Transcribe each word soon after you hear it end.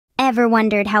Ever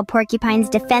wondered how porcupines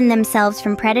defend themselves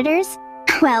from predators?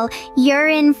 Well, you're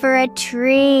in for a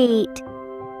treat.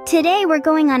 Today we're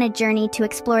going on a journey to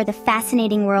explore the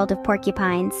fascinating world of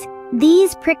porcupines.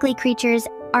 These prickly creatures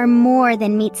are more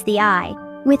than meets the eye,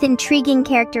 with intriguing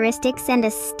characteristics and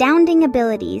astounding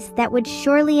abilities that would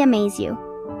surely amaze you.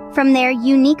 From their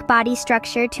unique body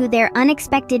structure to their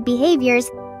unexpected behaviors,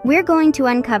 we're going to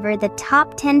uncover the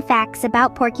top 10 facts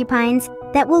about porcupines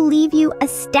that will leave you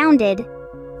astounded.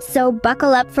 So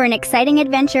buckle up for an exciting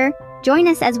adventure. Join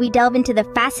us as we delve into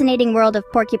the fascinating world of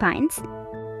porcupines.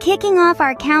 Kicking off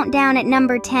our countdown at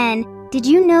number 10, did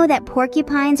you know that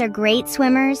porcupines are great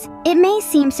swimmers? It may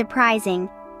seem surprising,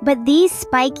 but these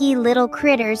spiky little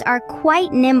critters are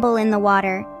quite nimble in the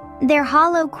water. Their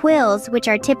hollow quills, which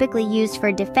are typically used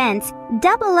for defense,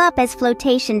 double up as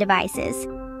flotation devices.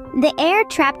 The air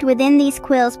trapped within these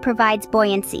quills provides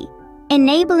buoyancy,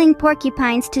 enabling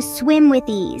porcupines to swim with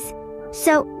ease.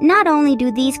 So, not only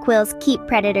do these quills keep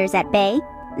predators at bay,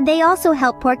 they also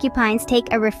help porcupines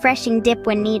take a refreshing dip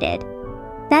when needed.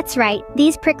 That's right,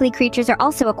 these prickly creatures are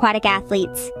also aquatic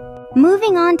athletes.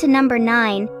 Moving on to number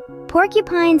 9,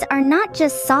 porcupines are not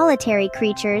just solitary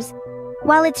creatures.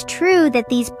 While it's true that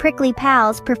these prickly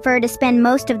pals prefer to spend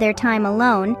most of their time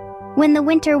alone, when the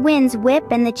winter winds whip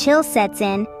and the chill sets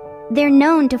in, they're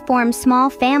known to form small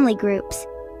family groups.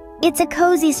 It's a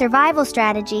cozy survival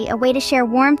strategy, a way to share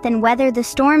warmth and weather the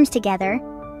storms together.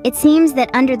 It seems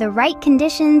that under the right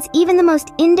conditions, even the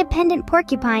most independent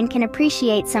porcupine can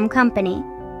appreciate some company.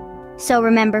 So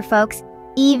remember, folks,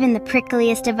 even the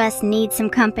prickliest of us need some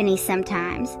company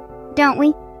sometimes, don't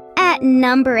we? At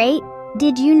number 8,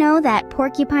 did you know that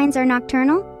porcupines are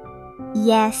nocturnal?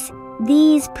 Yes,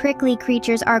 these prickly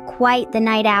creatures are quite the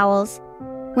night owls.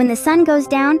 When the sun goes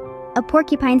down, a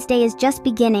porcupine's day is just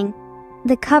beginning.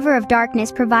 The cover of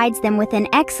darkness provides them with an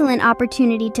excellent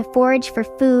opportunity to forage for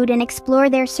food and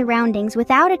explore their surroundings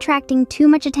without attracting too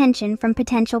much attention from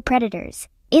potential predators.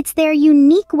 It's their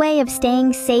unique way of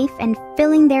staying safe and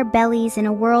filling their bellies in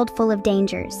a world full of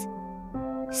dangers.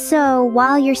 So,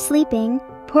 while you're sleeping,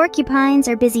 porcupines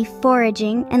are busy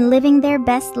foraging and living their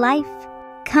best life.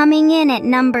 Coming in at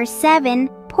number 7,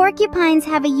 porcupines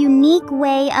have a unique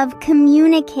way of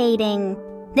communicating.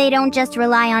 They don't just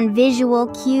rely on visual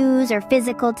cues or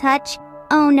physical touch.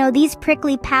 Oh no, these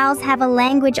prickly pals have a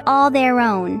language all their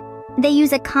own. They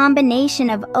use a combination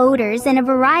of odors and a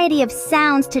variety of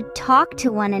sounds to talk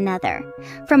to one another.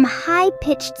 From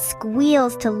high-pitched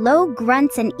squeals to low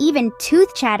grunts and even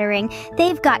tooth chattering,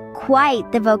 they've got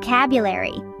quite the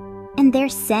vocabulary. And their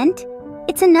scent?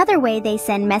 It's another way they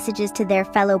send messages to their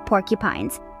fellow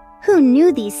porcupines. Who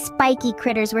knew these spiky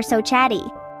critters were so chatty?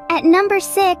 At number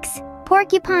 6,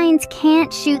 porcupines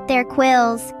can't shoot their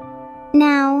quills.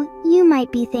 Now, you might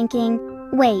be thinking,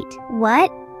 wait, what?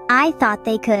 I thought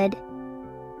they could.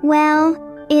 Well,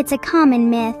 it's a common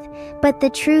myth, but the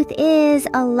truth is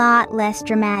a lot less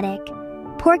dramatic.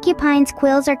 Porcupines'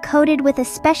 quills are coated with a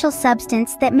special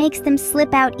substance that makes them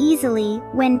slip out easily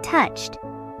when touched.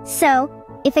 So,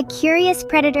 if a curious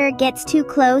predator gets too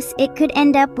close, it could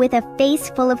end up with a face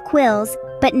full of quills,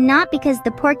 but not because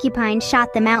the porcupine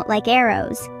shot them out like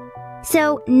arrows.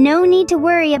 So, no need to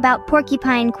worry about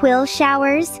porcupine quill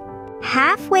showers.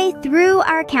 Halfway through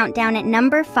our countdown at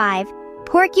number 5,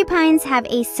 porcupines have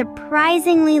a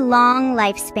surprisingly long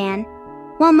lifespan.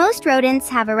 While most rodents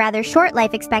have a rather short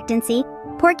life expectancy,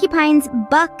 porcupines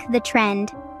buck the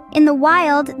trend. In the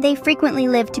wild, they frequently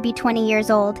live to be 20 years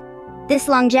old. This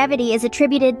longevity is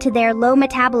attributed to their low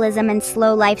metabolism and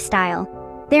slow lifestyle.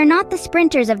 They're not the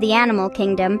sprinters of the animal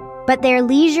kingdom, but their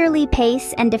leisurely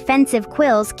pace and defensive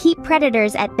quills keep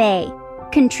predators at bay,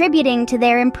 contributing to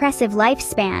their impressive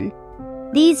lifespan.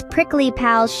 These prickly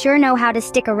pals sure know how to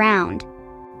stick around.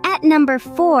 At number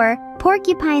 4,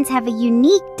 porcupines have a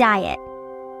unique diet.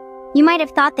 You might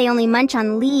have thought they only munch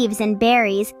on leaves and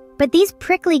berries, but these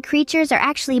prickly creatures are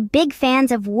actually big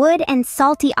fans of wood and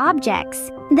salty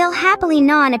objects. They'll happily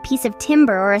gnaw on a piece of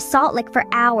timber or a salt lick for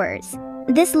hours.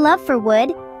 This love for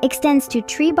wood extends to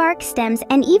tree bark, stems,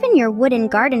 and even your wooden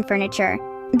garden furniture.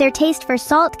 Their taste for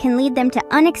salt can lead them to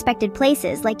unexpected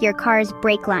places like your car's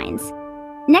brake lines.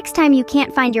 Next time you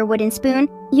can't find your wooden spoon,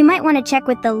 you might want to check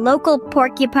with the local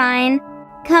porcupine.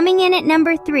 Coming in at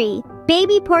number 3,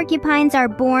 baby porcupines are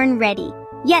born ready.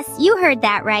 Yes, you heard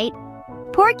that right.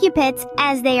 Porcupits,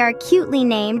 as they are cutely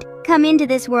named, come into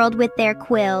this world with their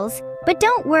quills. But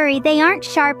don't worry, they aren't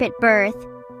sharp at birth.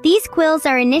 These quills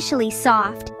are initially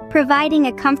soft, providing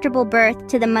a comfortable berth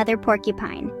to the mother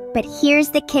porcupine. But here's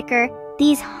the kicker.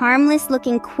 These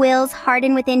harmless-looking quills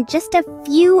harden within just a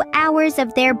few hours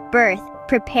of their birth,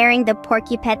 preparing the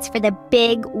porcupets for the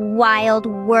big, wild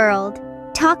world.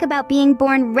 Talk about being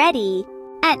born ready!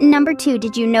 At number 2,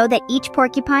 did you know that each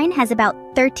porcupine has about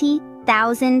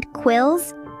 30,000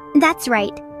 quills? That's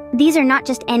right. These are not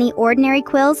just any ordinary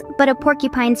quills, but a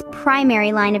porcupine's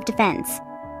primary line of defense.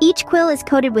 Each quill is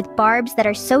coated with barbs that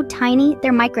are so tiny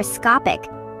they're microscopic.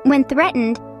 When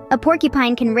threatened, a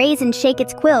porcupine can raise and shake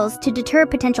its quills to deter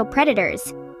potential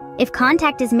predators. If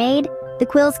contact is made, the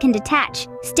quills can detach,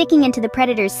 sticking into the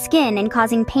predator's skin and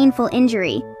causing painful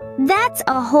injury. That's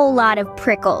a whole lot of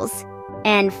prickles.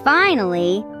 And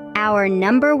finally, our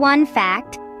number 1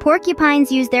 fact,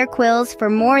 porcupines use their quills for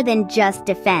more than just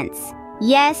defense.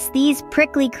 Yes, these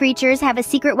prickly creatures have a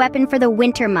secret weapon for the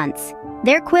winter months.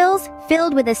 Their quills,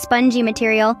 filled with a spongy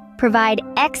material, provide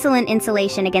excellent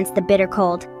insulation against the bitter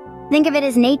cold. Think of it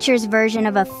as nature's version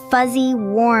of a fuzzy,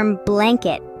 warm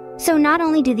blanket. So not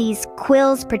only do these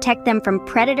quills protect them from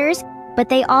predators, but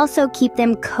they also keep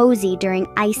them cozy during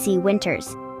icy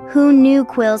winters. Who knew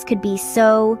quills could be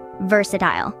so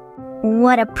versatile?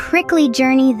 What a prickly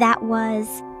journey that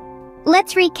was.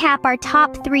 Let's recap our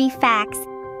top 3 facts.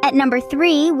 At number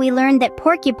 3, we learned that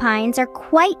porcupines are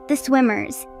quite the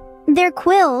swimmers. Their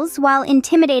quills, while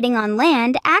intimidating on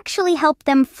land, actually help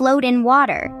them float in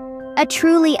water. A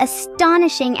truly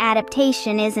astonishing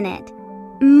adaptation, isn't it?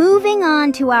 Moving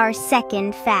on to our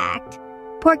second fact.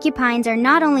 Porcupines are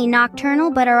not only nocturnal,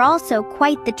 but are also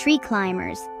quite the tree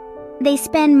climbers. They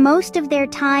spend most of their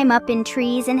time up in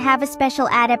trees and have a special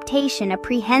adaptation, a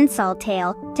prehensile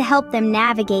tail, to help them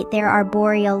navigate their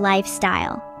arboreal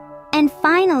lifestyle. And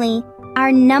finally,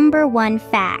 our number 1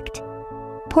 fact.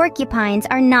 Porcupines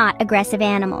are not aggressive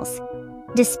animals.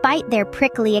 Despite their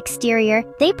prickly exterior,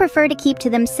 they prefer to keep to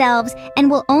themselves and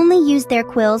will only use their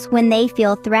quills when they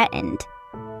feel threatened.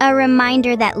 A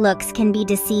reminder that looks can be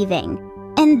deceiving.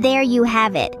 And there you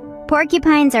have it.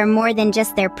 Porcupines are more than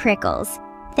just their prickles.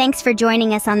 Thanks for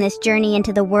joining us on this journey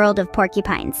into the world of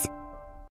porcupines.